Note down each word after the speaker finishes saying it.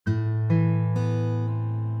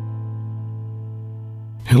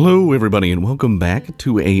Hello, everybody, and welcome back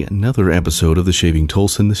to another episode of The Shaving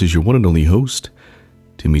Tolson. This is your one and only host,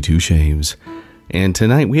 Timmy Two Shaves. And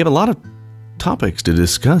tonight we have a lot of topics to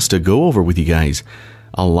discuss, to go over with you guys.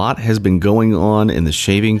 A lot has been going on in the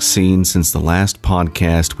shaving scene since the last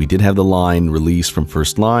podcast. We did have the line released from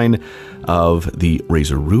First Line of the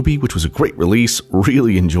Razor Ruby, which was a great release.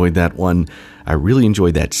 Really enjoyed that one. I really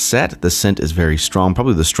enjoyed that set. The scent is very strong,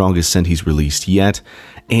 probably the strongest scent he's released yet.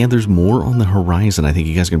 And there's more on the horizon I think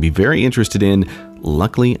you guys are going to be very interested in.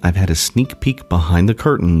 Luckily, I've had a sneak peek behind the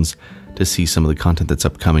curtains to see some of the content that's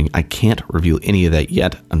upcoming. I can't reveal any of that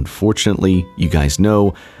yet. Unfortunately, you guys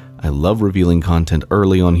know I love revealing content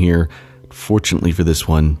early on here. Fortunately for this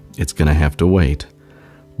one, it's going to have to wait.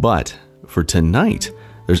 But for tonight,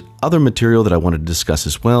 there's other material that I wanted to discuss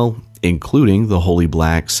as well, including the Holy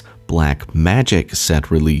Black's Black Magic set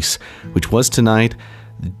release, which was tonight.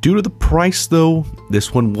 Due to the price, though,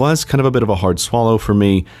 this one was kind of a bit of a hard swallow for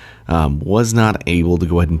me. Was not able to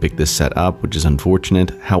go ahead and pick this set up, which is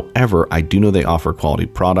unfortunate. However, I do know they offer quality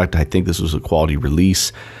product. I think this was a quality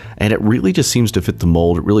release, and it really just seems to fit the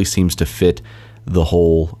mold. It really seems to fit the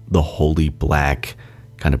Holy Black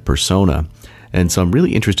kind of persona. And so I'm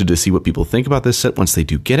really interested to see what people think about this set once they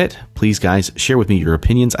do get it. Please, guys, share with me your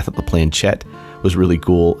opinions. I thought the planchette was really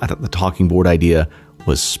cool. I thought the talking board idea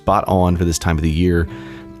was spot on for this time of the year.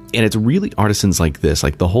 And it's really artisans like this,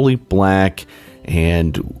 like the Holy Black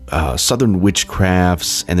and Southern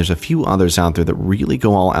Witchcrafts, and there's a few others out there that really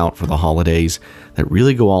go all out for the holidays, that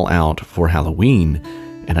really go all out for Halloween.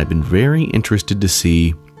 And I've been very interested to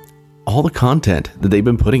see all the content that they've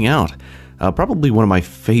been putting out. Probably one of my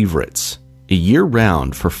favorites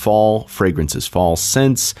year-round for fall fragrances, fall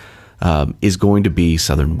scents, is going to be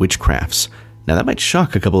Southern Witchcrafts. Now, that might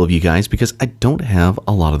shock a couple of you guys because I don't have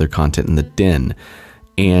a lot of their content in the den.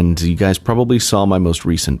 And you guys probably saw my most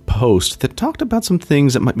recent post that talked about some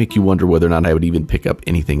things that might make you wonder whether or not I would even pick up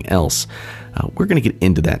anything else. We're going to get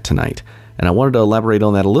into that tonight. And I wanted to elaborate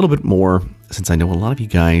on that a little bit more since I know a lot of you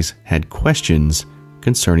guys had questions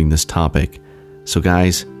concerning this topic. So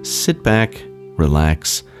guys, sit back,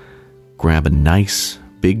 relax, grab a nice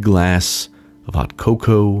big glass of hot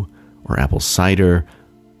cocoa or apple cider,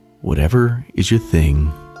 whatever is your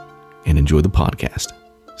thing, and enjoy the podcast.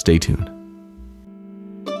 Stay tuned.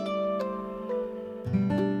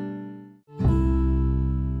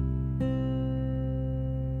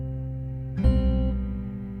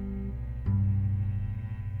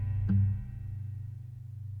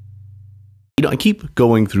 I keep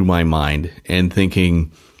going through my mind and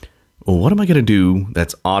thinking, well, what am I going to do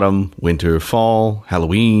that's autumn, winter, fall,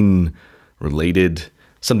 Halloween related?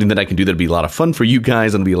 Something that I can do that'd be a lot of fun for you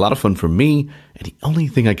guys and be a lot of fun for me. And the only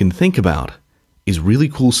thing I can think about is really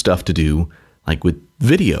cool stuff to do, like with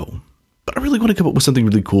video. But I really want to come up with something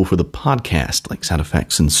really cool for the podcast, like sound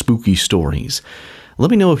effects and spooky stories. Let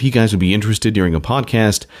me know if you guys would be interested during a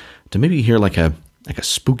podcast to maybe hear like a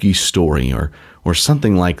spooky story or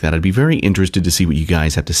something like that. I'd be very interested to see what you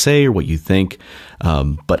guys have to say or what you think.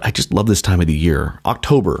 But I just love this time of the year.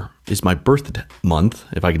 October is my birth month,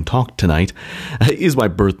 if I can talk tonight, is my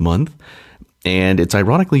birth month. And it's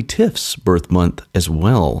ironically Tiff's birth month as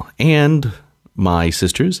well. And my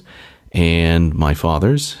sister's and my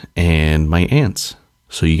father's and my aunt's.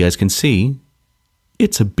 So you guys can see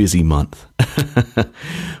it's a busy month.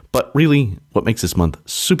 But really, what makes this month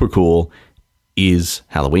super cool is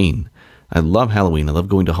Halloween. I love Halloween. I love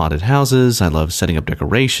going to haunted houses. I love setting up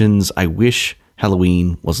decorations. I wish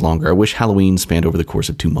Halloween was longer. I wish Halloween spanned over the course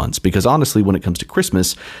of 2 months because honestly, when it comes to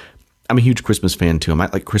Christmas, I'm a huge Christmas fan too. I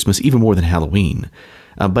might like Christmas even more than Halloween.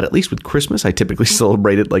 But at least with Christmas, I typically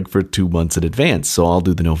celebrate it like for 2 months in advance. So I'll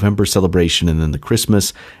do the November celebration and then the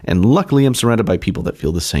Christmas. And luckily, I'm surrounded by people that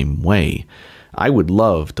feel the same way. I would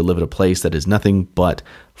love to live at a place that is nothing but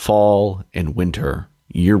fall and winter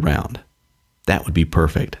year round. That would be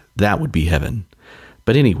perfect. That would be heaven.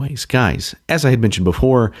 But anyways, guys, as I had mentioned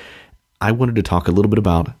before, I wanted to talk a little bit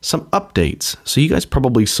about some updates. So you guys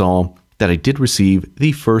probably saw that I did receive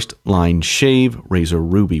the First Line Shave Razor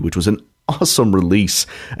Ruby, which was an awesome release,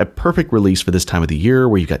 a perfect release for this time of the year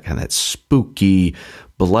where you got kind of that spooky,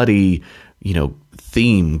 bloody,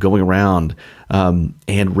 theme going around.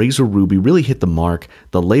 And Razor Ruby really hit the mark.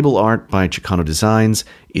 The label art by Chicano Designs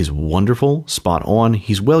is wonderful, spot on.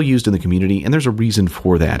 He's well used in the community, and there's a reason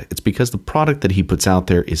for that. It's because the product that he puts out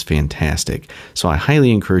there is fantastic. So I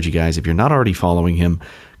highly encourage you guys, if you're not already following him,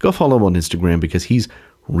 go follow him on Instagram because he's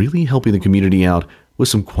really helping the community out with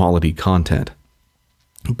some quality content.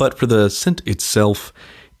 But for the scent itself,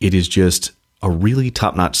 it is just a really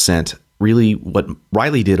top-notch scent. Really, what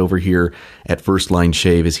Riley did over here at First Line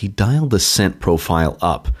Shave is he dialed the scent profile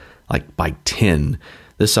up like by 10.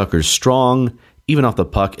 This sucker's strong, even off the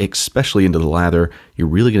puck, especially into the lather. You're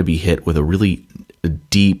really going to be hit with a really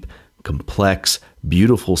deep, complex,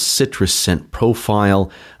 beautiful citrus scent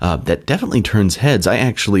profile that definitely turns heads.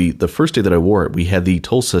 The first day that I wore it, we had the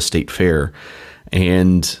Tulsa State Fair,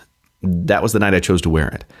 and that was the night I chose to wear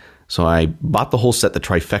it. So I bought the whole set, the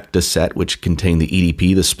trifecta set, which contained the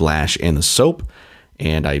EDP, the splash, and the soap.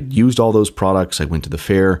 And I used all those products. I went to the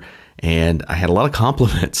fair, and I had a lot of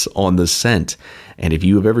compliments on the scent. And if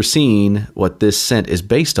you have ever seen what this scent is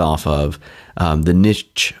based off of, the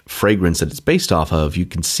niche fragrance that it's based off of, you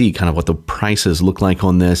can see kind of what the prices look like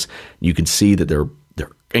on this. You can see that they're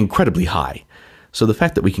incredibly high. So the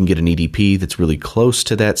fact that we can get an EDP that's really close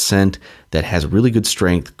to that scent, that has really good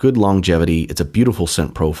strength, good longevity, it's a beautiful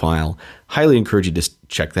scent profile. Highly encourage you to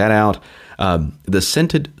check that out. The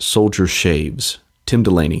Scented Soldier Shaves, Tim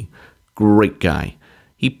Delaney, great guy.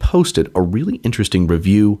 He posted a really interesting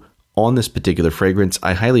review on this particular fragrance.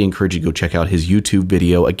 I highly encourage you to go check out his YouTube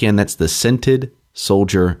video. Again, that's the Scented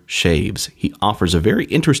Soldier Shaves. He offers a very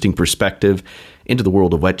interesting perspective into the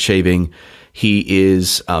world of wet shaving. He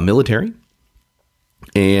is military,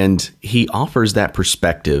 and he offers that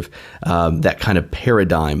perspective, that kind of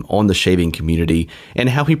paradigm on the shaving community and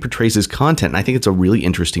how he portrays his content. And I think it's a really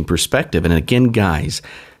interesting perspective. And again, guys,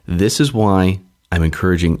 this is why I'm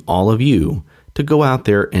encouraging all of you to go out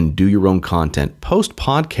there and do your own content. Post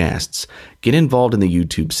podcasts, get involved in the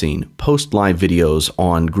YouTube scene, post live videos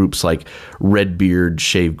on groups like Redbeard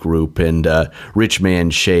Shave Group and Rich Man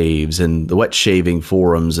Shaves and the Wet Shaving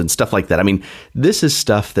Forums and stuff like that. I mean, this is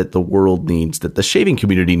stuff that the world needs, that the shaving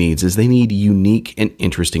community needs, is they need unique and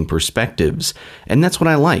interesting perspectives. And that's what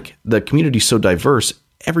I like. The community's so diverse,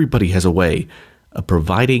 everybody has a way of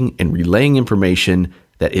providing and relaying information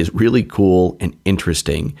that is really cool and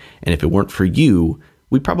interesting. And if it weren't for you,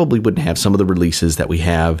 we probably wouldn't have some of the releases that we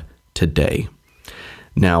have today.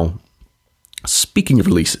 Now, speaking of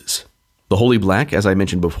releases, the Holy Black, as I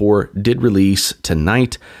mentioned before, did release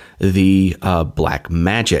tonight the Black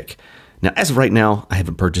Magic. Now, as of right now, I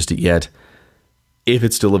haven't purchased it yet. If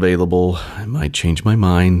it's still available, I might change my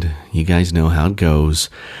mind. You guys know how it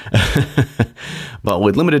goes. But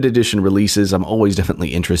with limited edition releases, I'm always definitely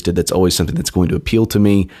interested. That's always something that's going to appeal to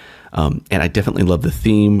me. And I definitely love the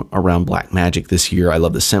theme around Black Magic this year. I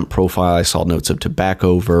love the scent profile. I saw notes of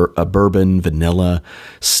tobacco, bourbon, vanilla,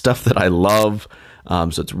 stuff that I love.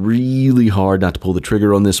 So it's really hard not to pull the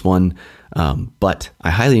trigger on this one. But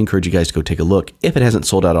I highly encourage you guys to go take a look. If it hasn't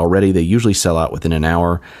sold out already, they usually sell out within an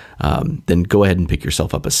hour. Then go ahead and pick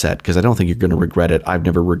yourself up a set, because I don't think you're going to regret it. I've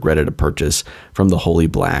never regretted a purchase from the Holy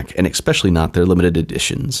Black, and especially not their limited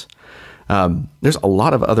editions. There's a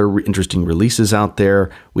lot of other interesting releases out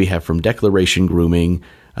there. We have from Declaration Grooming.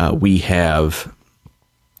 We have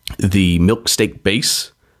the Milk Steak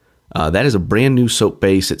Base. That is a brand new soap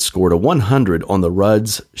base. It scored a 100 on the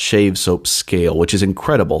Rudd's Shave Soap scale, which is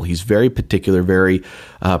incredible. He's very particular, very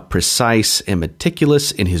precise and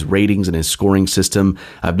meticulous in his ratings and his scoring system.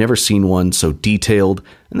 I've never seen one so detailed,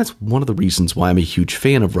 and that's one of the reasons why I'm a huge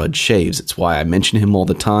fan of Rudd Shaves. It's why I mention him all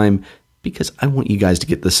the time, because I want you guys to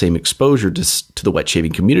get the same exposure to the wet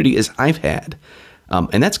shaving community as I've had.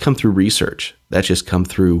 And that's come through research. That's just come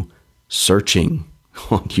through searching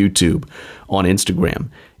on YouTube, on Instagram,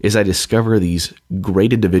 is I discover these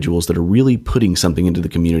great individuals that are really putting something into the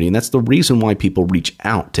community. And that's the reason why people reach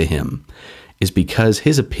out to him, is because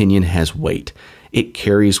his opinion has weight. It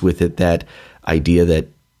carries with it that idea that,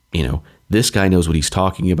 this guy knows what he's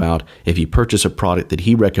talking about. If you purchase a product that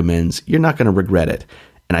he recommends, you're not going to regret it.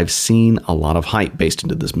 And I've seen a lot of hype based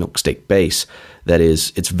into this Milk Steak Base. That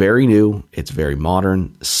is, it's very new, it's very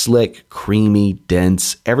modern, slick, creamy,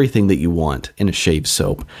 dense, everything that you want in a shave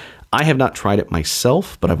soap. I have not tried it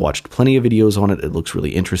myself, but I've watched plenty of videos on it. It looks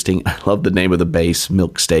really interesting. I love the name of the base,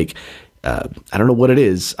 Milk Steak. I don't know what it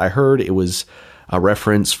is. I heard it was a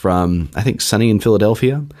reference from, I think, Sunny in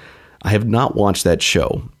Philadelphia. I have not watched that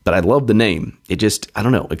show, but I love the name. It just, I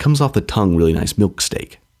don't know, it comes off the tongue really nice, Milk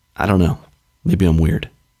Steak. I don't know. Maybe I'm weird.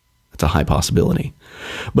 It's a high possibility.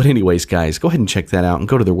 But anyways, guys, go ahead and check that out and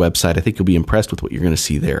go to their website. I think you'll be impressed with what you're going to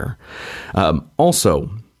see there. Also,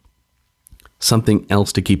 something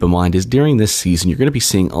else to keep in mind is during this season, you're going to be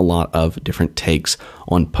seeing a lot of different takes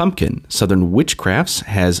on pumpkin. Southern Witchcrafts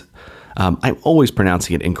has, I'm always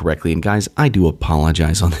pronouncing it incorrectly. And guys, I do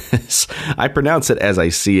apologize on this. I pronounce it as I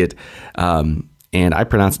see it. And I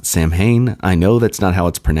pronounce it Samhain. I know that's not how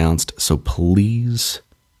it's pronounced. So please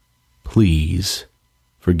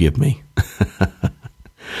forgive me.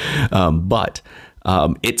 But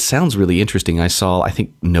It sounds really interesting. I saw, I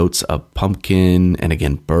think, notes of pumpkin and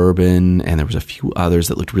again, bourbon, and there was a few others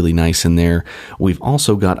that looked really nice in there. We've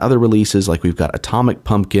also got other releases, like we've got Atomic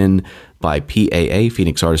Pumpkin by PAA,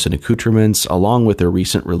 Phoenix Artisan Accoutrements, along with their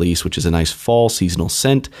recent release, which is a nice fall seasonal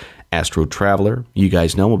scent, Astro Traveler. You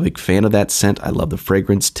guys know I'm a big fan of that scent. I love the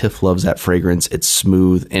fragrance. Tiff loves that fragrance. It's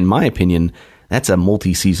smooth. In my opinion, that's a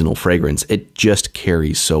multi-seasonal fragrance. It just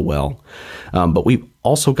carries so well. But we've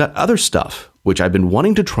also got other stuff, which I've been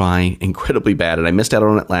wanting to try incredibly bad, and I missed out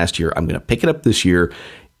on it last year. I'm going to pick it up this year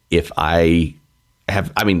if I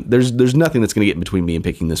have, there's nothing that's going to get in between me and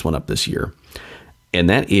picking this one up this year. And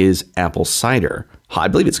that is apple cider. I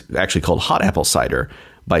believe it's actually called Hot Apple Cider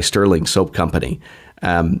by Sterling Soap Company.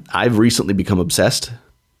 I've recently become obsessed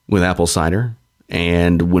with apple cider.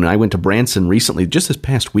 And when I went to Branson recently, just this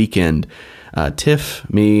past weekend, Tiff,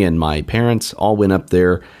 me, and my parents all went up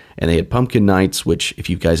there, and they had pumpkin nights, which if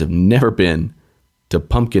you guys have never been to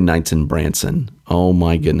pumpkin nights in Branson, oh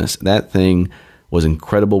my goodness, that thing was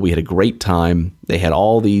incredible. We had a great time. They had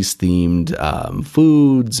all these themed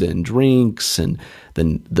foods and drinks, and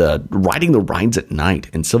then the riding the rides at night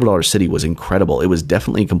in Silver Dollar City was incredible. It was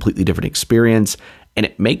definitely a completely different experience, and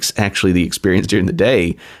it makes actually the experience during the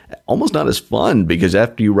day almost not as fun, because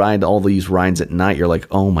after you ride all these rides at night, you're like,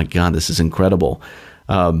 oh my God, this is incredible.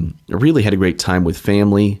 I really had a great time with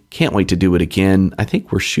family. Can't wait to do it again. I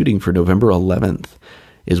think we're shooting for November 11th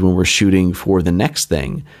is when we're shooting for the next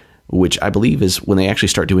thing, which I believe is when they actually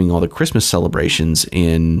start doing all the Christmas celebrations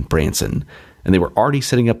in Branson. And they were already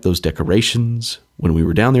setting up those decorations when we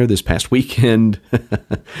were down there this past weekend.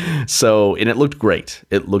 And it looked great.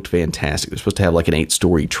 It looked fantastic. They're supposed to have like an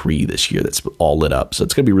 8-story tree this year that's all lit up. So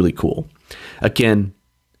it's going to be really cool. Again,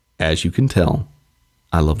 as you can tell,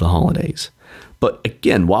 I love the holidays. But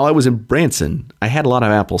again, while I was in Branson, I had a lot of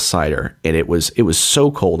apple cider, and it was so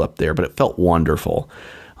cold up there, but it felt wonderful.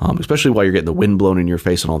 Especially while you're getting the wind blown in your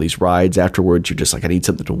face on all these rides. Afterwards, you're just like, I need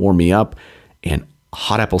something to warm me up. And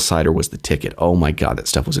hot apple cider was the ticket. Oh my God, that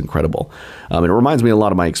stuff was incredible. And it reminds me a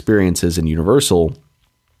lot of my experiences in Universal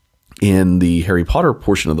in the Harry Potter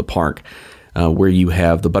portion of the park, where you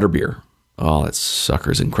have the butterbeer. Oh, that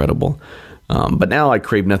sucker's incredible. But now I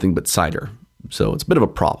crave nothing but cider. So it's a bit of a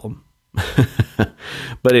problem.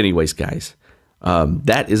 But anyways, guys,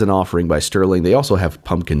 that is an offering by Sterling. They also have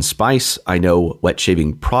pumpkin spice. I know Wet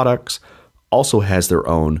Shaving Products also has their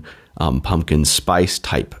own pumpkin spice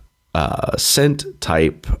type scent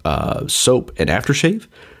type soap and aftershave.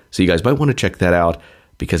 So you guys might want to check that out,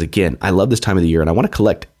 because again, I love this time of the year and I want to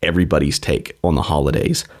collect everybody's take on the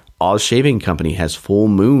holidays. Oz Shaving Company has Full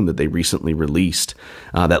Moon that they recently released.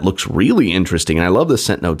 That looks really interesting, and I love the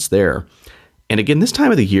scent notes there. And again, this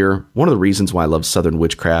time of the year, one of the reasons why I love Southern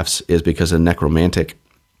Witchcrafts is because of Necromantic,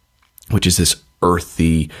 which is this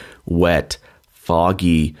earthy, wet,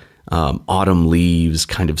 foggy, autumn leaves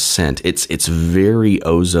kind of scent. It's very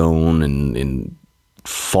ozone and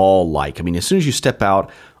fall-like. I mean, as soon as you step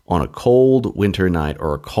out on a cold winter night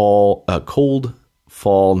or a cold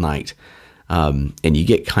fall night, and you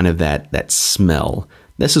get kind of that smell,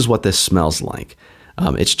 this is what this smells like.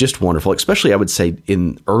 It's just wonderful, especially I would say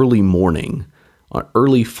in early morning. On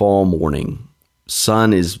early fall morning,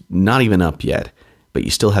 sun is not even up yet, but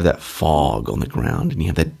you still have that fog on the ground and you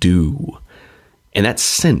have that dew. And that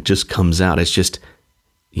scent just comes out. It's just,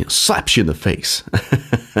 slaps you in the face.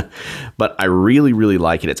 But I really, really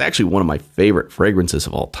like it. It's actually one of my favorite fragrances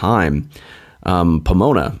of all time.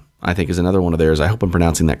 Pomona, I think, is another one of theirs. I hope I'm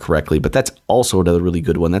pronouncing that correctly, but that's also another really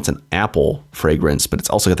good one. That's an apple fragrance, but it's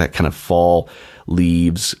also got that kind of fall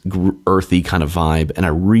leaves, earthy kind of vibe, and I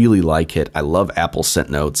really like it. I love apple scent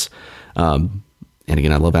notes. And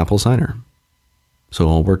again, I love apple cider. So it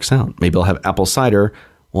all works out. Maybe I'll have apple cider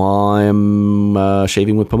while I'm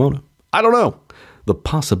shaving with Pomona. I don't know. The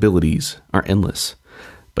possibilities are endless.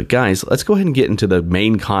 But guys, let's go ahead and get into the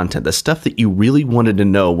main content, the stuff that you really wanted to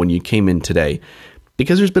know when you came in today.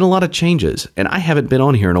 Because there's been a lot of changes, and I haven't been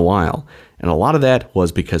on here in a while. And a lot of that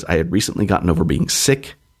was because I had recently gotten over being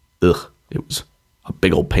sick. It was a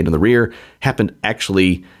big old pain in the rear. Happened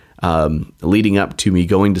actually leading up to me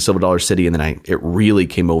going to Silver Dollar City, and then it really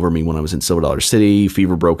came over me when I was in Silver Dollar City.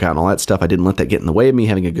 Fever broke out and all that stuff. I didn't let that get in the way of me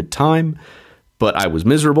having a good time, but I was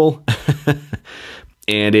miserable.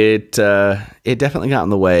 And it definitely got in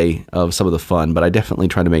the way of some of the fun, but I definitely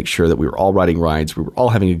tried to make sure that we were all riding rides. We were all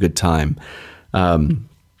having a good time.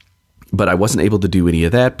 But I wasn't able to do any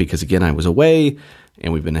of that because, again, I was away,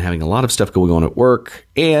 and we've been having a lot of stuff going on at work.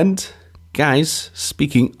 And guys,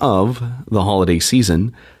 speaking of the holiday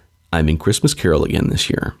season, I'm in Christmas Carol again this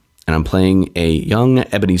year, and I'm playing a young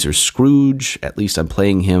Ebenezer Scrooge. At least I'm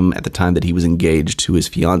playing him at the time that he was engaged to his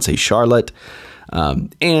fiancée, Charlotte.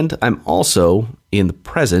 And I'm also in the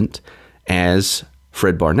present as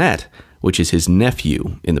Fred Barnett, which is his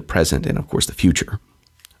nephew in the present and, of course, the future.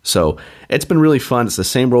 So it's been really fun. It's the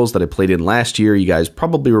same roles that I played in last year. You guys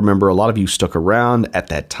probably remember, a lot of you stuck around at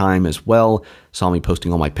that time as well, saw me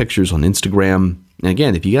posting all my pictures on Instagram. And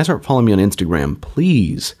again, if you guys aren't following me on Instagram,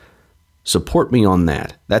 please support me on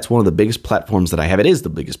that. That's one of the biggest platforms that I have. It is the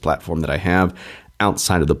biggest platform that I have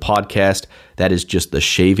outside of the podcast. That is just the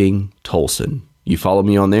Shaving Tolson. You follow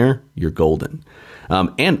me on there, you're golden.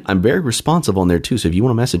 And I'm very responsive on there too. So if you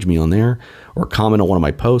want to message me on there or comment on one of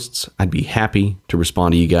my posts, I'd be happy to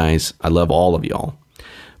respond to you guys. I love all of y'all.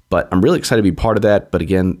 But I'm really excited to be part of that. But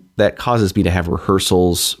again, that causes me to have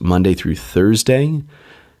rehearsals Monday through Thursday.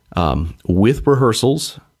 With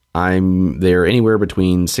rehearsals, I'm there anywhere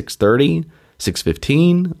between 6:30,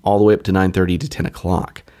 6:15, all the way up to 9:30 to 10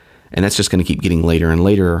 o'clock. And that's just going to keep getting later and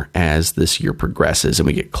later as this year progresses and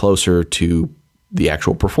we get closer to the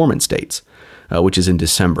actual performance dates, which is in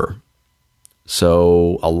December.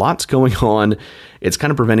 So a lot's going on. It's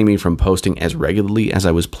kind of preventing me from posting as regularly as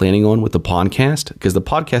I was planning on with the podcast, because the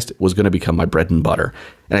podcast was going to become my bread and butter.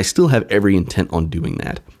 And I still have every intent on doing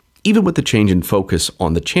that, even with the change in focus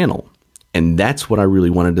on the channel. And that's what I really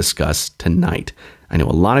want to discuss tonight. I know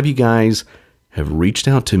a lot of you guys have reached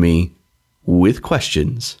out to me with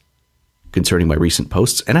questions concerning my recent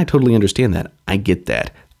posts, and I totally understand that. I get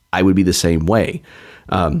that. I would be the same way.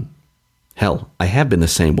 Hell, I have been the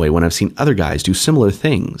same way when I've seen other guys do similar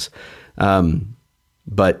things.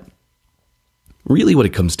 But really what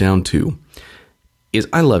it comes down to is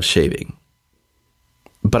I love shaving,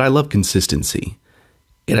 but I love consistency.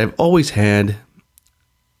 And I've always had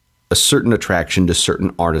a certain attraction to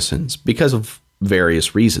certain artisans because of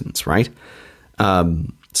various reasons, right?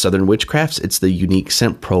 Southern Witchcrafts, it's the unique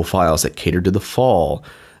scent profiles that cater to the fall.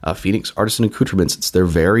 Phoenix Artisan Accoutrements, it's their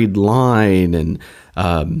varied line, and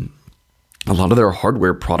a lot of their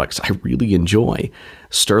hardware products I really enjoy.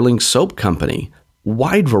 Sterling Soap Company,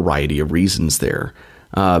 wide variety of reasons there.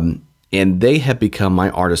 And they have become my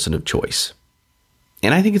artisan of choice.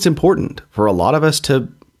 And I think it's important for a lot of us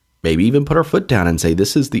to maybe even put our foot down and say,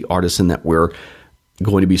 this is the artisan that we're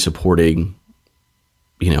going to be supporting,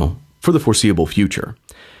 for the foreseeable future.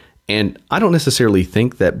 And I don't necessarily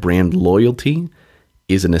think that brand loyalty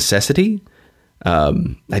is a necessity.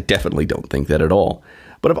 I definitely don't think that at all.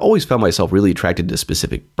 But I've always found myself really attracted to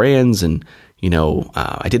specific brands. And,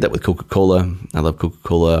 I did that with Coca-Cola. I love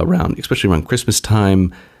Coca-Cola especially around Christmas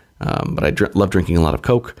time. But I love drinking a lot of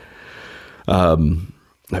Coke.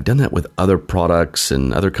 I've done that with other products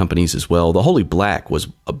and other companies as well. The Holy Black was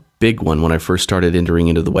a big one when I first started entering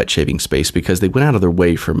into the wet shaving space, because they went out of their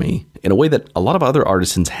way for me in a way that a lot of other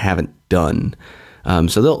artisans haven't done.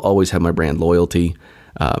 So they'll always have my brand loyalty.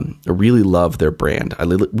 I really love their brand. I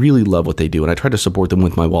really love what they do. And I try to support them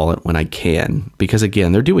with my wallet when I can, because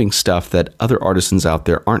again, they're doing stuff that other artisans out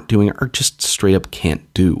there aren't doing or just straight up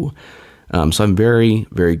can't do. So I'm very,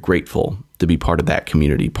 very grateful to be part of that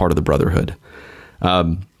community, part of the brotherhood.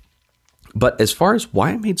 But as far as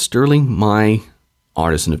why I made Sterling my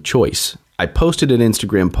artisan of choice, I posted an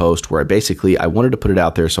Instagram post where I wanted to put it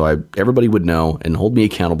out there so everybody would know and hold me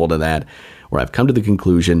accountable to that, where I've come to the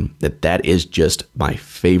conclusion that is just my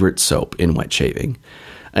favorite soap in wet shaving.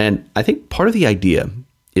 And I think part of the idea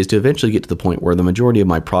is to eventually get to the point where the majority of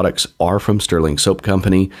my products are from Sterling Soap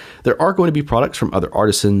Company. There are going to be products from other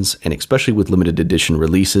artisans, and especially with limited edition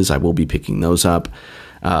releases, I will be picking those up.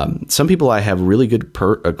 Some people I have really good,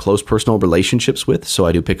 close personal relationships with, so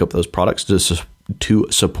I do pick up those products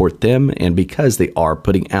to support them, and because they are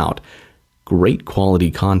putting out great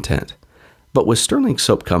quality content. But with Sterling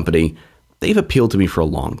Soap Company, they've appealed to me for a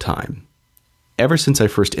long time. Ever since I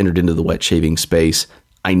first entered into the wet shaving space,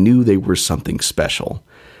 I knew they were something special.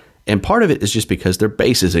 And part of it is just because their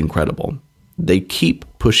base is incredible. They keep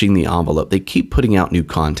pushing the envelope. They keep putting out new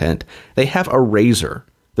content. They have a razor,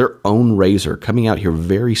 their own razor, coming out here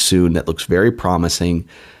very soon that looks very promising.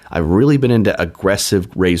 I've really been into aggressive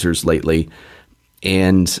razors lately.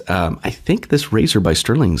 And I think this razor by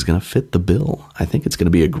Sterling is going to fit the bill. I think it's going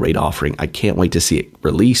to be a great offering. I can't wait to see it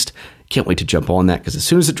released. Can't wait to jump on that, because as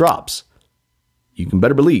soon as it drops, you can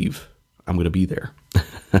better believe I'm going to be there.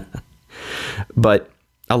 But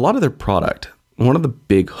a lot of their product, one of the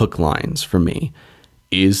big hook lines for me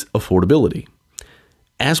is affordability.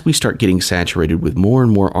 As we start getting saturated with more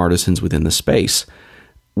and more artisans within the space,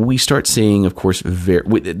 we start seeing, of course,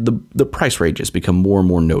 the price ranges become more and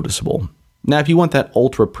more noticeable. Now, if you want that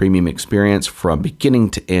ultra premium experience from beginning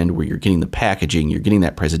to end, where you're getting the packaging, you're getting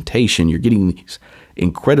that presentation, you're getting these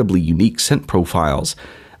incredibly unique scent profiles,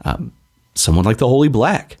 someone like the Holy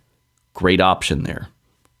Black, great option there.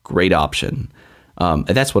 Great option. And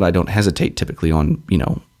that's what I don't hesitate typically on,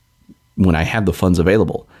 when I have the funds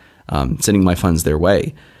available, sending my funds their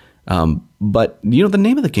way. But, the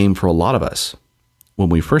name of the game for a lot of us when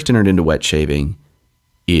we first entered into wet shaving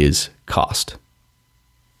is cost.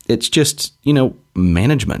 It's just,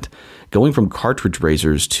 management. Going from cartridge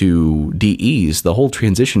razors to DEs, the whole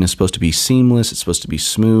transition is supposed to be seamless. It's supposed to be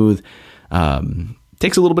smooth.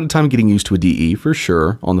 Takes a little bit of time getting used to a DE for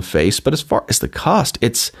sure on the face. But as far as the cost,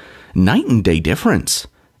 it's night and day difference.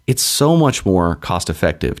 It's so much more cost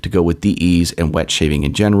effective to go with DEs and wet shaving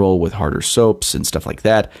in general with harder soaps and stuff like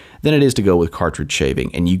that than it is to go with cartridge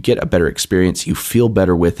shaving. And you get a better experience. You feel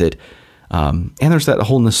better with it. And there's that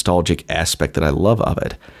whole nostalgic aspect that I love of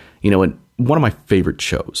it. And one of my favorite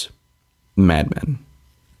shows, Mad Men.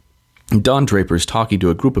 Don Draper's talking to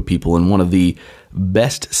a group of people in one of the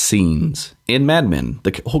best scenes in Mad Men,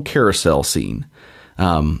 the whole carousel scene,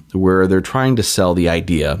 where they're trying to sell the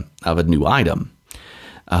idea of a new item.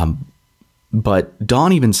 But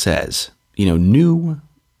Don even says, new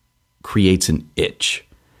creates an itch.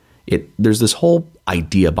 There's this whole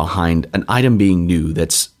idea behind an item being new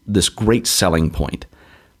that's this great selling point,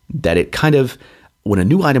 that it kind of, when a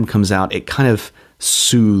new item comes out, it kind of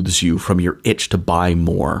soothes you from your itch to buy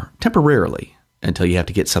more temporarily until you have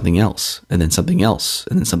to get something else and then something else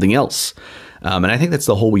and then something else. And I think that's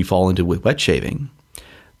the hole we fall into with wet shaving.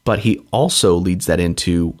 But he also leads that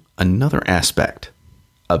into another aspect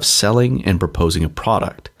of selling and proposing a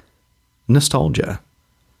product, nostalgia.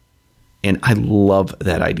 And I love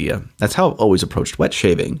that idea. That's how I've always approached wet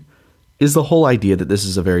shaving, is the whole idea that this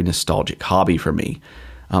is a very nostalgic hobby for me.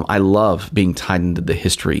 I love being tied into the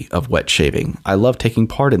history of wet shaving. I love taking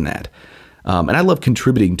part in that. And I love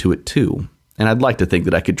contributing to it too. And I'd like to think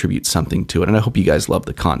that I contribute something to it. And I hope you guys love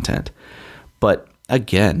the content. But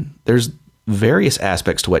again, there's various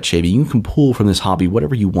aspects to wet shaving. You can pull from this hobby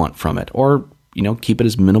whatever you want from it, or, keep it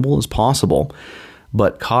as minimal as possible.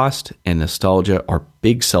 But cost and nostalgia are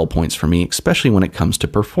big sell points for me, especially when it comes to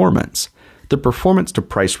performance. The performance to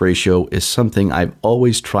price ratio is something I've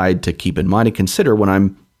always tried to keep in mind and consider when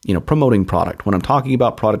I'm, promoting product, when I'm talking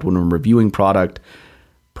about product, when I'm reviewing product.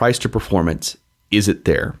 Price to performance, is it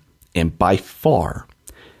there? And by far,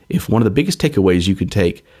 if one of the biggest takeaways you could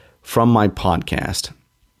take from my podcast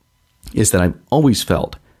is that I've always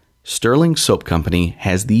felt Sterling Soap Company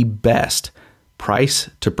has the best price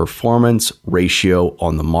to performance ratio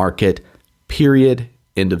on the market, period,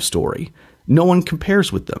 end of story. No one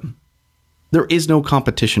compares with them. There is no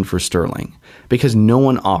competition for Sterling because no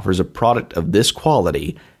one offers a product of this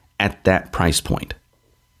quality at that price point.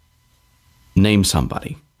 Name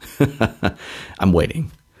somebody. I'm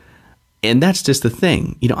waiting. And that's just the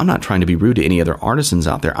thing. I'm not trying to be rude to any other artisans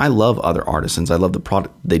out there. I love other artisans. I love the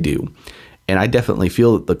product they do. And I definitely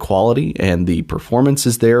feel that the quality and the performance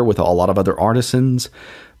is there with a lot of other artisans.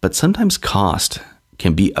 But sometimes cost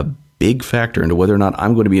can be a big factor into whether or not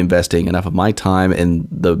I'm going to be investing enough of my time and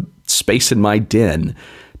the space in my den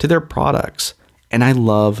to their products. And I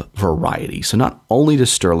love variety. So not only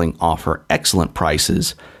does Sterling offer excellent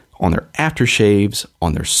prices on their aftershaves,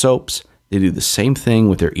 on their soaps, they do the same thing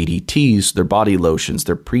with their EDTs, their body lotions,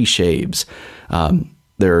 their pre-shaves,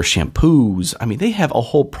 their shampoos. I mean, they have a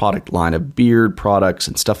whole product line of beard products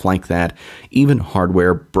and stuff like that. Even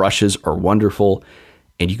hardware, brushes are wonderful.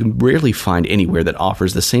 And you can rarely find anywhere that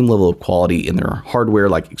offers the same level of quality in their hardware,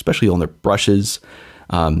 like especially on their brushes,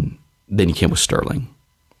 than you can with Sterling.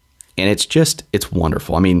 And it's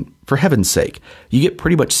wonderful. I mean, for heaven's sake, you get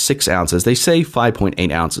pretty much 6 ounces. They say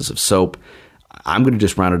 5.8 ounces of soap. I'm going to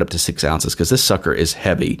just round it up to 6 ounces because this sucker is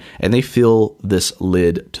heavy. And they fill this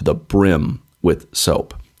lid to the brim with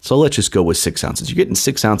soap. So let's just go with 6 ounces. You're getting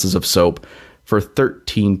 6 ounces of soap for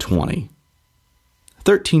 $13.20.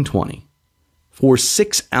 $13.20 for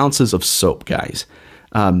 6 ounces of soap, guys.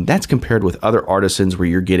 That's compared with other artisans where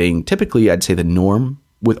you're getting, typically, I'd say the norm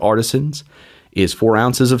with artisans is 4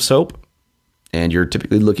 ounces of soap. And you're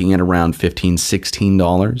typically looking at around $15,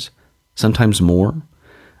 $16, sometimes more.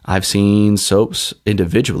 I've seen soaps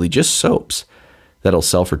individually, just soaps, that'll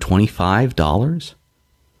sell for $25,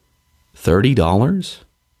 $30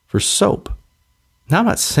 for soap. Now, I'm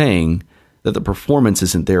not saying that the performance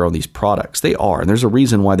isn't there on these products. They are. And there's a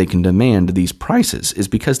reason why they can demand these prices is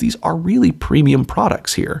because these are really premium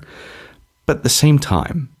products here. But at the same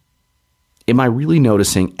time, am I really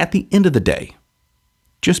noticing at the end of the day,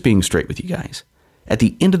 just being straight with you guys, at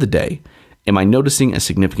the end of the day, am I noticing a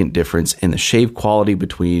significant difference in the shave quality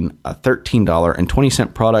between a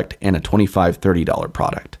 $13.20 product and a $25, $30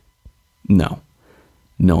 product? No.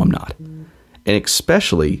 No, I'm not. And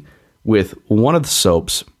especially with one of the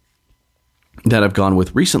soaps that I've gone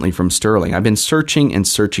with recently from Sterling. I've been searching and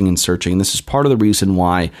searching and searching. This is part of the reason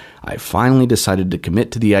why I finally decided to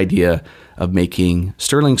commit to the idea of making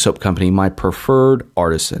Sterling Soap Company my preferred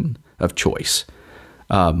artisan of choice.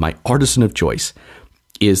 My artisan of choice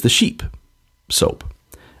is the Sheep soap.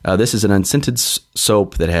 This is an unscented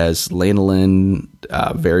soap that has lanolin,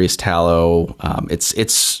 various tallow.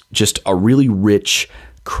 It's just a really rich,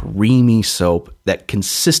 creamy soap that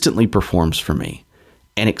consistently performs for me.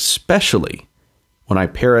 And especially when I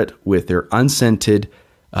pair it with their unscented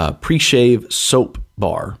pre-shave soap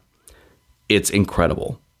bar, it's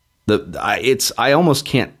incredible. I almost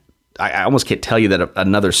can't tell you that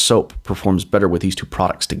another soap performs better with these two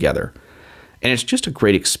products together. And it's just a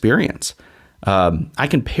great experience. I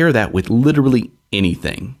can pair that with literally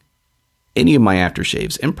anything, any of my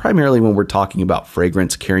aftershaves. And primarily when we're talking about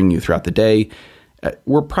fragrance carrying you throughout the day,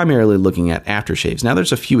 we're primarily looking at aftershaves. Now,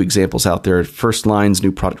 there's a few examples out there. First Line's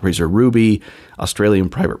new product, Razor Ruby, Australian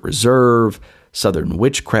Private Reserve, Southern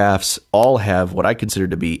Witchcrafts, all have what I consider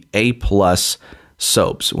to be A+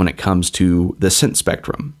 soaps when it comes to the scent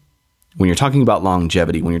spectrum. When you're talking about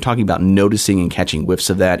longevity, when you're talking about noticing and catching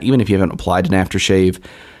whiffs of that, even if you haven't applied an aftershave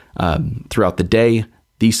throughout the day,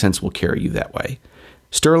 these scents will carry you that way.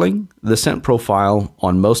 Sterling, the scent profile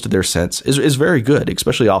on most of their scents is very good,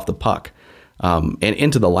 especially off the puck. And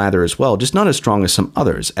into the lather as well, just not as strong as some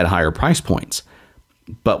others at higher price points.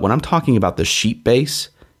 But when I'm talking about the Sheep base,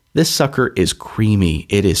 this sucker is creamy.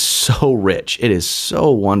 It is so rich. It is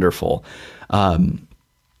so wonderful.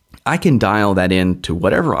 I can dial that in to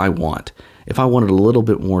whatever I want. If I wanted a little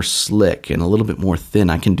bit more slick and a little bit more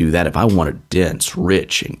thin, I can do that. If I want it dense,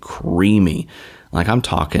 rich, and creamy, like I'm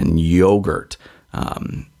talking yogurt,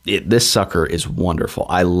 this sucker is wonderful.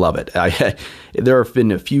 I love it. There have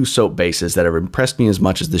been a few soap bases that have impressed me as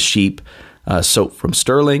much as the Sheep soap from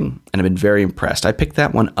Sterling, and I've been very impressed. I picked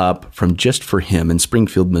that one up from Just For Him in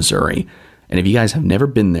Springfield, Missouri. And if you guys have never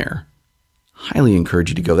been there, highly encourage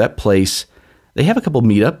you to go. That place, they have a couple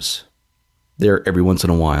meetups there every once in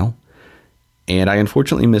a while. And I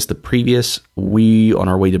unfortunately missed the previous. We, on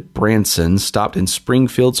our way to Branson, stopped in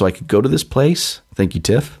Springfield so I could go to this place. Thank you,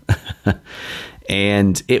 Tiff.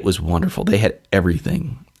 And it was wonderful. They had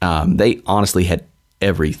everything. They honestly had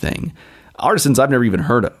everything. Artisans I've never even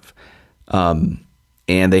heard of.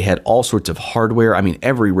 And they had all sorts of hardware. I mean,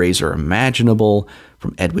 every razor imaginable,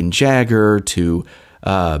 from Edwin Jagger to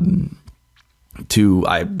I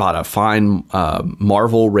bought a fine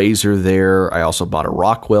Marvel razor there. I also bought a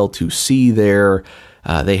Rockwell 2C there.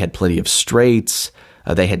 They had plenty of straights.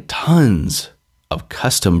 They had tons of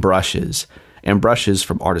custom brushes and brushes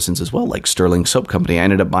from artisans as well, like Sterling Soap Company. I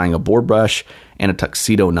ended up buying a boar brush and a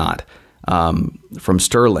tuxedo knot from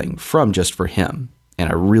Sterling from Just For Him. And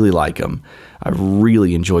I really like them. I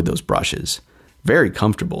really enjoyed those brushes. Very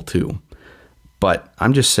comfortable too. But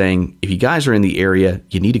I'm just saying, if you guys are in the area,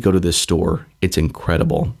 you need to go to this store. It's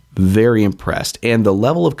incredible. Very impressed. And the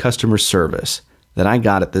level of customer service that I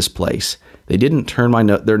got at this place, they didn't turn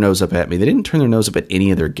their nose up at me. They didn't turn their nose up at any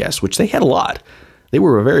of their guests, which they had a lot. They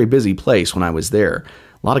were a very busy place when I was there.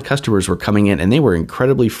 A lot of customers were coming in, and they were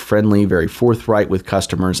incredibly friendly, very forthright with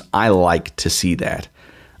customers. I like to see that.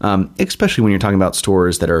 Especially when you're talking about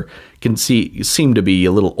stores that seem to be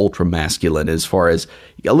a little ultra masculine, as far as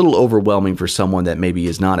a little overwhelming for someone that maybe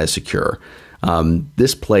is not as secure.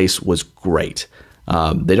 This place was great.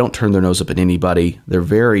 They don't turn their nose up at anybody. They're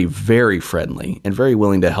very, very friendly and very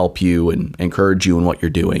willing to help you and encourage you in what you're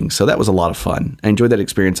doing. So that was a lot of fun. I enjoyed that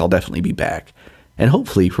experience. I'll definitely be back, and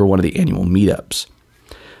hopefully for one of the annual meetups.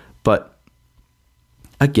 But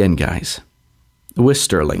again, guys, with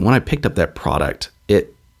Sterling, when I picked up that product,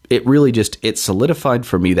 it really it solidified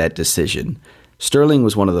for me that decision. Sterling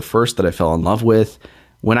was one of the first that I fell in love with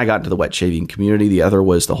when I got into the wet shaving community. The other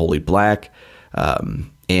was the Holy Black.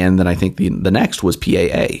 And then I think the next was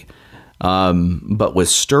PAA. But with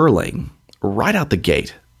Sterling, right out the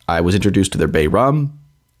gate, I was introduced to their Bay Rum,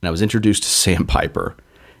 and I was introduced to Sandpiper.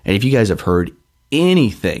 And if you guys have heard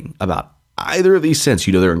anything about either of these scents,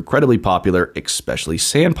 you know they're incredibly popular, especially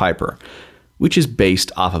Sandpiper, which is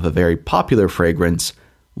based off of a very popular fragrance,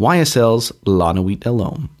 YSL's La Nuit de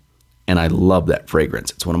l'Homme. And I love that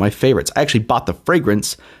fragrance. It's one of my favorites. I actually bought the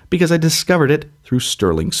fragrance because I discovered it through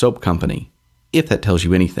Sterling Soap Company, if that tells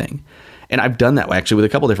you anything. And I've done that actually with a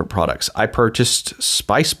couple different products. I purchased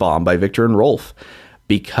Spice Bomb by Victor and Rolf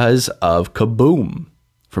because of Kaboom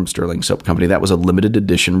from Sterling Soap Company. That was a limited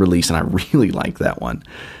edition release, and I really like that one.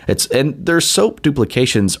 And their soap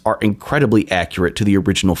duplications are incredibly accurate to the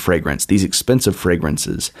original fragrance, these expensive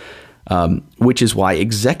fragrances, which is why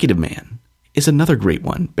Executive Man is another great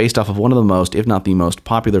one, based off of one of the most, if not the most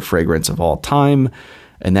popular fragrance of all time.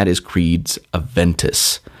 and that is Creed's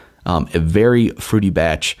Aventus. A very fruity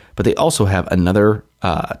batch, but they also have another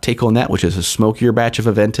take on that, which is a smokier batch of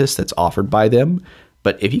Aventus that's offered by them.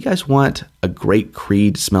 But if you guys want a great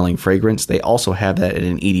Creed smelling fragrance, they also have that in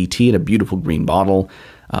an EDT in a beautiful green bottle.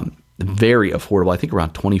 Very affordable, I think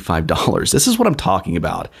around $25. This is what I'm talking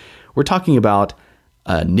about. We're talking about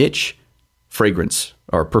a niche fragrance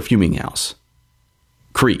or perfuming house,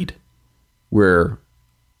 Creed, where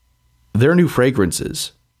their new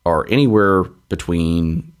fragrances are anywhere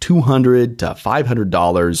between $200 to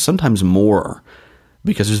 $500, sometimes more,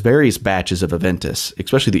 because there's various batches of Aventus,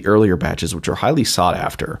 especially the earlier batches, which are highly sought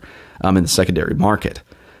after in the secondary market.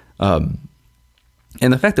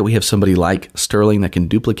 And the fact that we have somebody like Sterling that can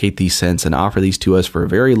duplicate these scents and offer these to us for a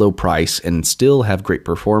very low price and still have great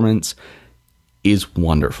performance is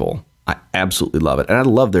wonderful. I absolutely love it. And I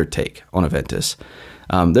love their take on Aventus.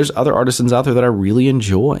 There's other artisans out there that I really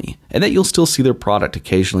enjoy and that you'll still see their product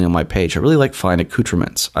occasionally on my page. I really like Fine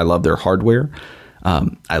Accoutrements. I love their hardware.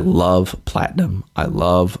 I love Platinum. I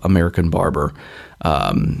love American Barber.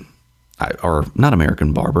 Or not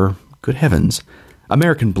American Barber. Good heavens.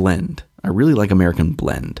 American Blend. I really like American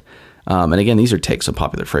Blend. And again, these are takes on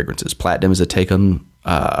popular fragrances. Platinum is a take on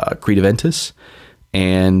Creed Aventus,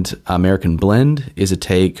 and American Blend is a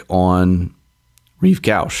take on Rive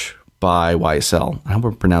Gauche by YSL. I hope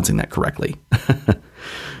I'm pronouncing that correctly.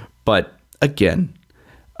 But again,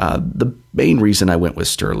 the main reason I went with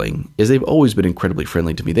Sterling is they've always been incredibly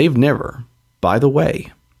friendly to me. They've never, by the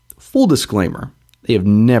way, full disclaimer, they have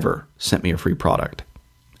never sent me a free product,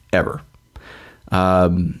 ever.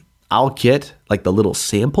 I'll get like the little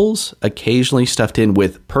samples occasionally stuffed in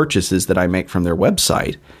with purchases that I make from their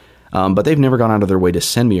website, but they've never gone out of their way to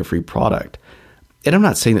send me a free product. And I'm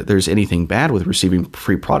not saying that there's anything bad with receiving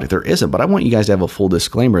free product. There isn't, but I want you guys to have a full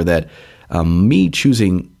disclaimer that me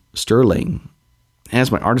choosing Sterling as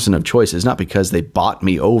my artisan of choice is not because they bought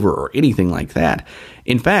me over or anything like that.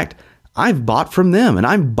 In fact, I've bought from them and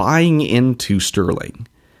I'm buying into Sterling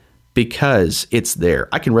because it's there.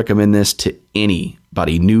 I can recommend this to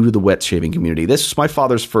anybody new to the wet shaving community. This was my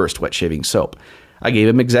father's first wet shaving soap. I gave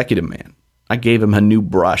him Executive Man. I gave him a new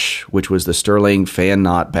brush, which was the Sterling Fan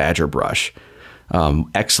Knot Badger brush.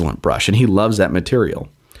 Excellent brush, and he loves that material.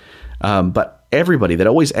 But everybody that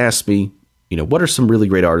always asks me, what are some really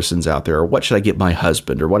great artisans out there, or what should I get my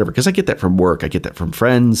husband, or whatever, because I get that from work, I get that from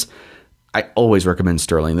friends. I always recommend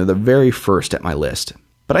Sterling. They're the very first at my list.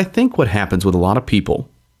 But I think what happens with a lot of people,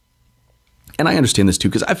 and I understand this too,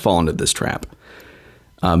 because I've fallen into this trap.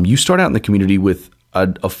 You start out in the community with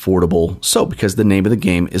an affordable soap because the name of the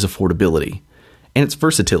game is affordability and it's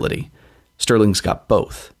versatility. Sterling's got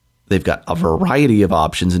both. They've got a variety of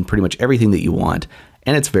options and pretty much everything that you want,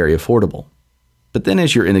 and it's very affordable. But then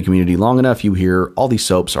as you're in the community long enough, you hear all these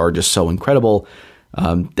soaps are just so incredible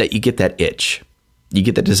that you get that itch. You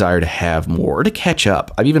get that desire to have more or to catch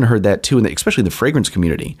up. I've even heard that too, especially in the fragrance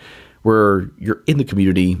community, where you're in the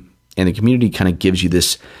community and the community kind of gives you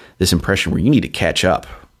this impression where you need to catch up.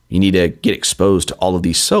 You need to get exposed to all of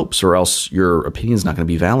these soaps or else your opinion is not going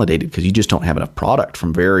to be validated because you just don't have enough product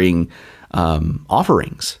from varying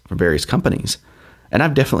offerings from various companies. And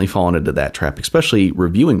I've definitely fallen into that trap, especially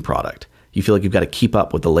reviewing product. You feel like you've got to keep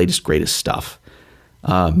up with the latest, greatest stuff.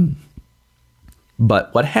 But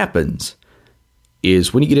what happens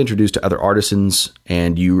is when you get introduced to other artisans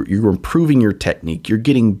and you're improving your technique, you're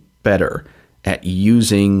getting better at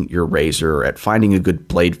using your razor, at finding a good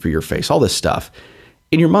blade for your face, all this stuff.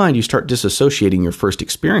 In your mind, you start disassociating your first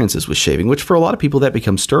experiences with shaving, which for a lot of people that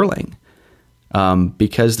becomes Sterling.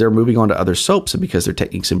 Because they're moving on to other soaps and because their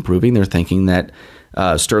technique's improving, they're thinking that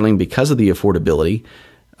Sterling, because of the affordability,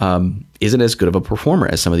 isn't as good of a performer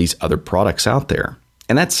as some of these other products out there.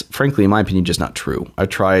 And that's, frankly, in my opinion, just not true. I've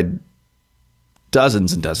tried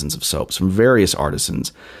dozens and dozens of soaps from various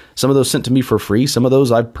artisans. Some of those sent to me for free. Some of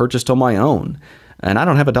those I've purchased on my own. And I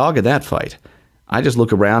don't have a dog in that fight. I just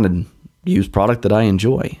look around and use product that I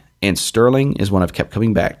enjoy. And Sterling is one I've kept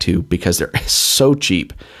coming back to because they're so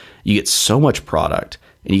cheap. You get so much product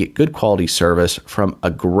and you get good quality service from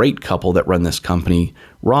a great couple that run this company.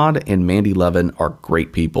 Rod and Mandy Levin are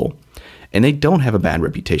great people, and they don't have a bad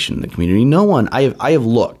reputation in the community. No one, I have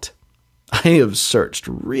looked, I have searched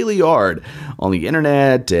really hard on the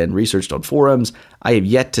internet and researched on forums. I have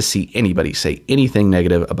yet to see anybody say anything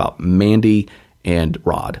negative about Mandy and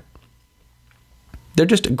Rod. They're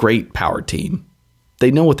just a great power team.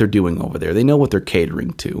 They know what they're doing over there. They know what they're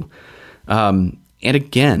catering to. And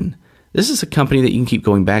again, this is a company that you can keep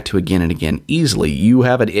going back to again and again easily. You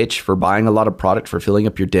have an itch for buying a lot of product for filling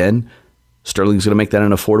up your den. Sterling's going to make that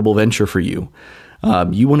an affordable venture for you.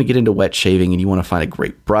 You want to get into wet shaving and you want to find a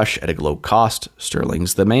great brush at a low cost,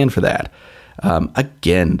 Sterling's the man for that.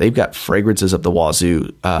 Again, they've got fragrances up the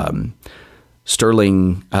wazoo.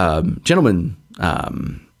 Sterling Gentleman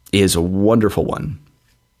is a wonderful one.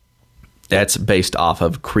 That's based off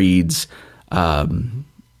of Creed's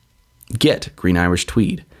Get, Green Irish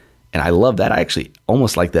Tweed. And I love that. I actually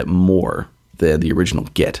almost like that more than the original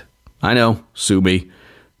Get. I know, sue me,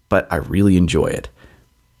 but I really enjoy it.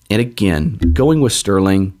 And again, going with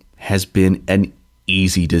Sterling has been an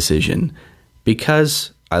easy decision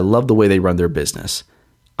because I love the way they run their business.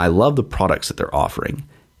 I love the products that they're offering.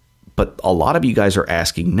 But a lot of you guys are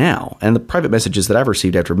asking now, and the private messages that I've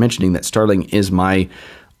received after mentioning that Sterling is my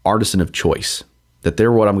artisan of choice, that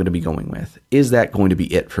they're what I'm going to be going with. Is that going to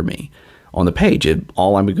be it for me? On the page,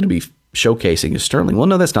 all I'm going to be showcasing is Sterling. Well,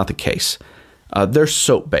 no, that's not the case. Their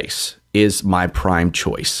soap base is my prime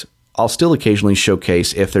choice. I'll still occasionally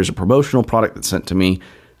showcase if there's a promotional product that's sent to me.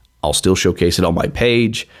 I'll still showcase it on my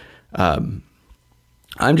page. I'm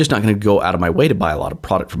just not going to go out of my way to buy a lot of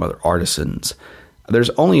product from other artisans. There's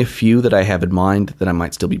only a few that I have in mind that I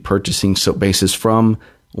might still be purchasing soap bases from.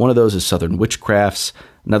 One of those is Southern Witchcrafts.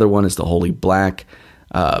 Another one is the Holy Black.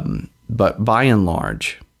 But by and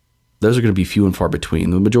large, those are going to be few and far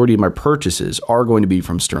between. The majority of my purchases are going to be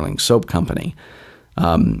from Sterling Soap Company.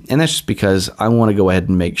 And that's just because I want to go ahead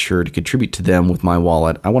and make sure to contribute to them with my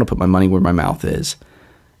wallet. I want to put my money where my mouth is.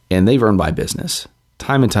 And they've earned my business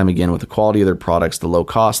time and time again with the quality of their products, the low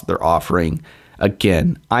cost that they're offering.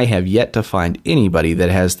 Again, I have yet to find anybody that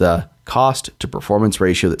has the cost to performance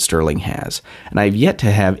ratio that Sterling has. And I've yet to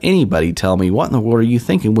have anybody tell me, what in the world are you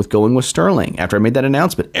thinking with going with Sterling? After I made that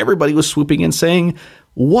announcement, everybody was swooping in saying,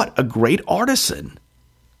 what a great artisan.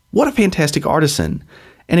 What a fantastic artisan.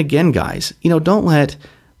 And again, guys, don't let,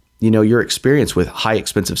 your experience with high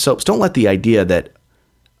expensive soaps, don't let the idea that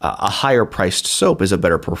a higher priced soap is a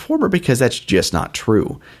better performer, because that's just not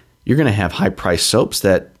true. You're going to have high priced soaps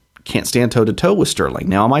that can't stand toe to toe with Sterling.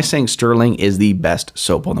 Now, am I saying Sterling is the best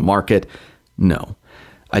soap on the market? No.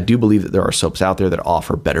 I do believe that there are soaps out there that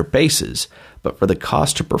offer better bases, but for the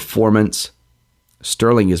cost to performance,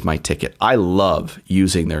 Sterling is my ticket. I love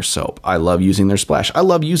using their soap. I love using their splash. I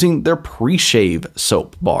love using their pre-shave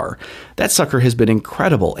soap bar. That sucker has been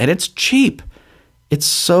incredible, and it's cheap. It's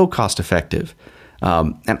so cost effective.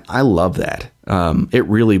 And I love that. It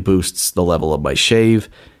really boosts the level of my shave,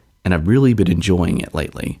 and I've really been enjoying it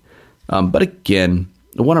lately. But again,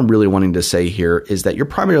 what I'm really wanting to say here is that you're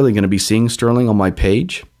primarily going to be seeing Sterling on my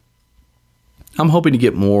page. I'm hoping to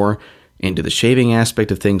get more into the shaving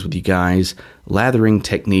aspect of things with you guys, lathering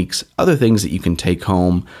techniques, other things that you can take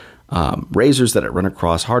home, razors that I run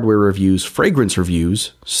across, hardware reviews, fragrance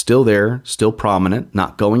reviews, still there, still prominent,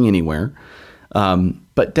 not going anywhere.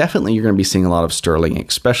 But definitely you're going to be seeing a lot of Sterling,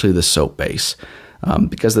 especially the soap base,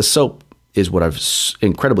 because the soap is what I've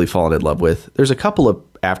incredibly fallen in love with. There's a couple of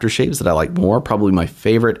aftershaves that I like more. Probably my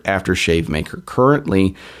favorite aftershave maker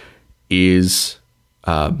currently is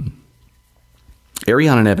Ariana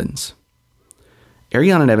and Evans.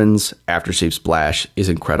 Ariana and Evans aftershave splash is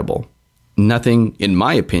incredible. Nothing, in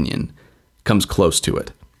my opinion, comes close to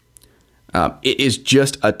it. It is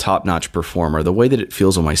just a top-notch performer. The way that it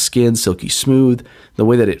feels on my skin, silky smooth, the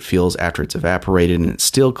way that it feels after it's evaporated and it's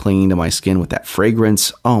still clinging to my skin with that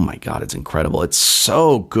fragrance. Oh my God, it's incredible. It's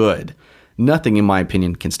so good. Nothing, in my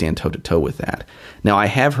opinion, can stand toe-to-toe with that. Now, I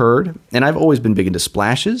have heard, and I've always been big into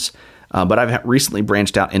splashes, but I've recently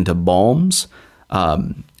branched out into balms,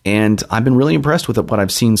 and I've been really impressed with what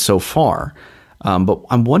I've seen so far. But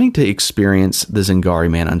I'm wanting to experience the Zingari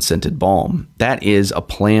Man Unscented Balm. That is a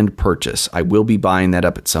planned purchase. I will be buying that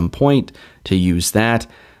up at some point to use that.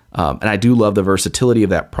 And I do love the versatility of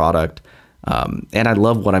that product. And I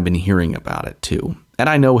love what I've been hearing about it too. And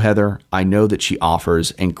I know Heather, I know that she offers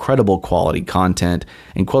incredible quality content,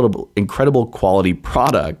 incredible quality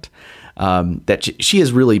product that she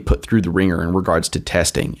has really put through the ringer in regards to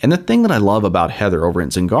testing. And the thing that I love about Heather over at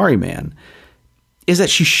Zingari Man is that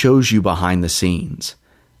she shows you behind the scenes.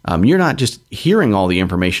 You're not just hearing all the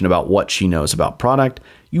information about what she knows about product.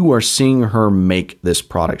 You are seeing her make this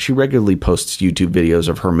product. She regularly posts YouTube videos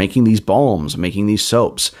of her making these balms, making these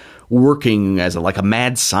soaps, working as like a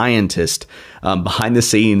mad scientist behind the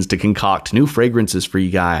scenes to concoct new fragrances for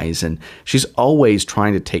you guys. And she's always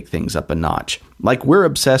trying to take things up a notch. Like we're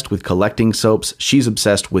obsessed with collecting soaps, she's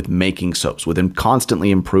obsessed with making soaps, with them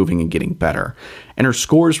constantly improving and getting better. And her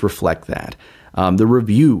scores reflect that. The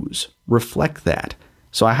reviews reflect that.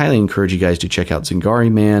 So I highly encourage you guys to check out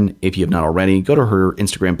Zingari Man. If you have not already, go to her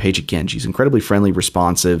Instagram page again. She's incredibly friendly,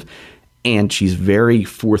 responsive, and she's very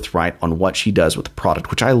forthright on what she does with the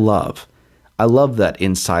product, which I love. I love that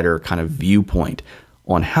insider kind of viewpoint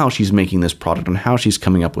on how she's making this product, on how she's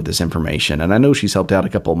coming up with this information. And I know she's helped out a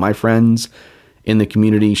couple of my friends in the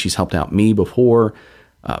community. She's helped out me before.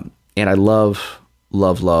 And I love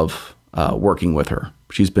working with her.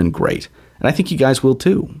 She's been great. And I think you guys will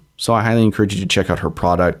too. So I highly encourage you to check out her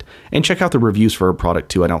product and check out the reviews for her product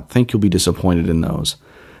too. I don't think you'll be disappointed in those.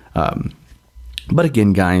 But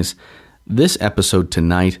again, guys, this episode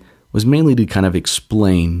tonight was mainly to kind of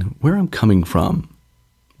explain where I'm coming from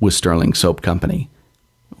with Sterling Soap Company,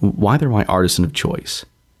 why they're my artisan of choice.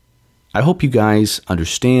 I hope you guys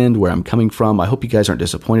understand where I'm coming from. I hope you guys aren't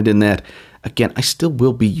disappointed in that. Again, I still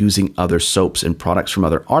will be using other soaps and products from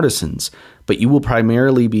other artisans, but you will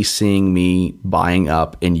primarily be seeing me buying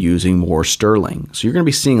up and using more Sterling. So you're going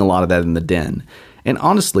to be seeing a lot of that in the den. And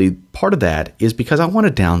honestly, part of that is because I want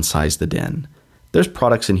to downsize the den. There's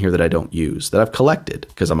products in here that I don't use, that I've collected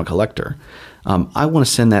because I'm a collector. I want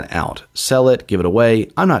to send that out, sell it, give it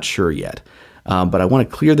away. I'm not sure yet. But I want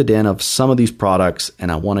to clear the den of some of these products,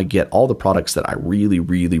 and I want to get all the products that I really,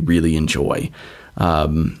 really, really enjoy.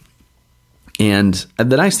 And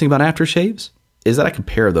the nice thing about aftershaves is that I can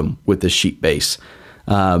pair them with this sheet base.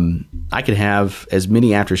 I can have as many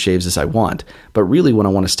aftershaves as I want, but really what I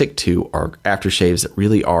want to stick to are aftershaves that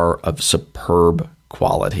really are of superb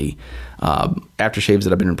quality. Aftershaves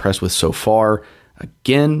that I've been impressed with so far,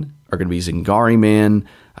 again, are going to be Zingari Man.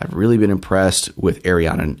 I've really been impressed with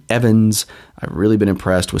Ariana and Evans. I've really been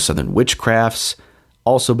impressed with Southern Witchcrafts.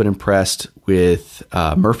 Also been impressed with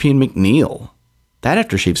Murphy and McNeil. That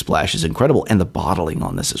aftershave splash is incredible, and the bottling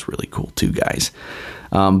on this is really cool too, guys.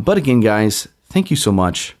 But again, guys, thank you so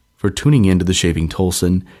much for tuning in to The Shaving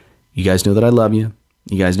Tolson. You guys know that I love you.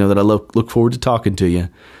 You guys know that I look forward to talking to you.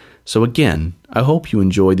 So again, I hope you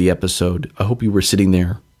enjoyed the episode. I hope you were sitting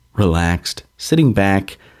there, relaxed, sitting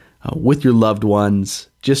back with your loved ones,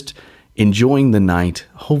 just enjoying the night.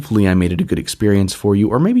 Hopefully I made it a good experience for you.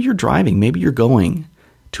 Or maybe you're driving. Maybe you're going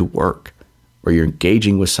to work, or you're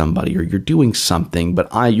engaging with somebody, or you're doing something, but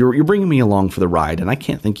you're bringing me along for the ride, and I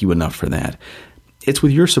can't thank you enough for that. It's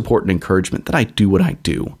with your support and encouragement that I do what I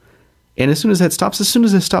do. And as soon as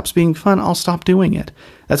this stops being fun, I'll stop doing it.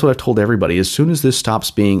 That's what I've told everybody. As soon as this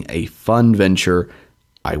stops being a fun venture,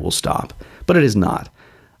 I will stop. But it is not.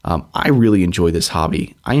 I really enjoy this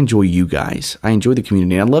hobby. I enjoy you guys. I enjoy the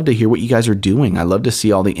community. I love to hear what you guys are doing. I love to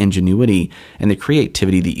see all the ingenuity and the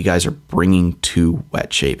creativity that you guys are bringing to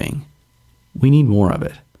wet shaving. We need more of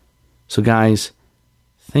it. So guys,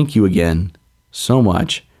 thank you again so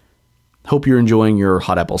much. Hope you're enjoying your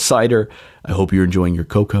hot apple cider. I hope you're enjoying your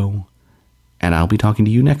cocoa. And I'll be talking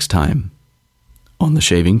to you next time on The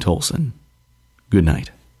Shaving Tolson. Good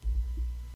night.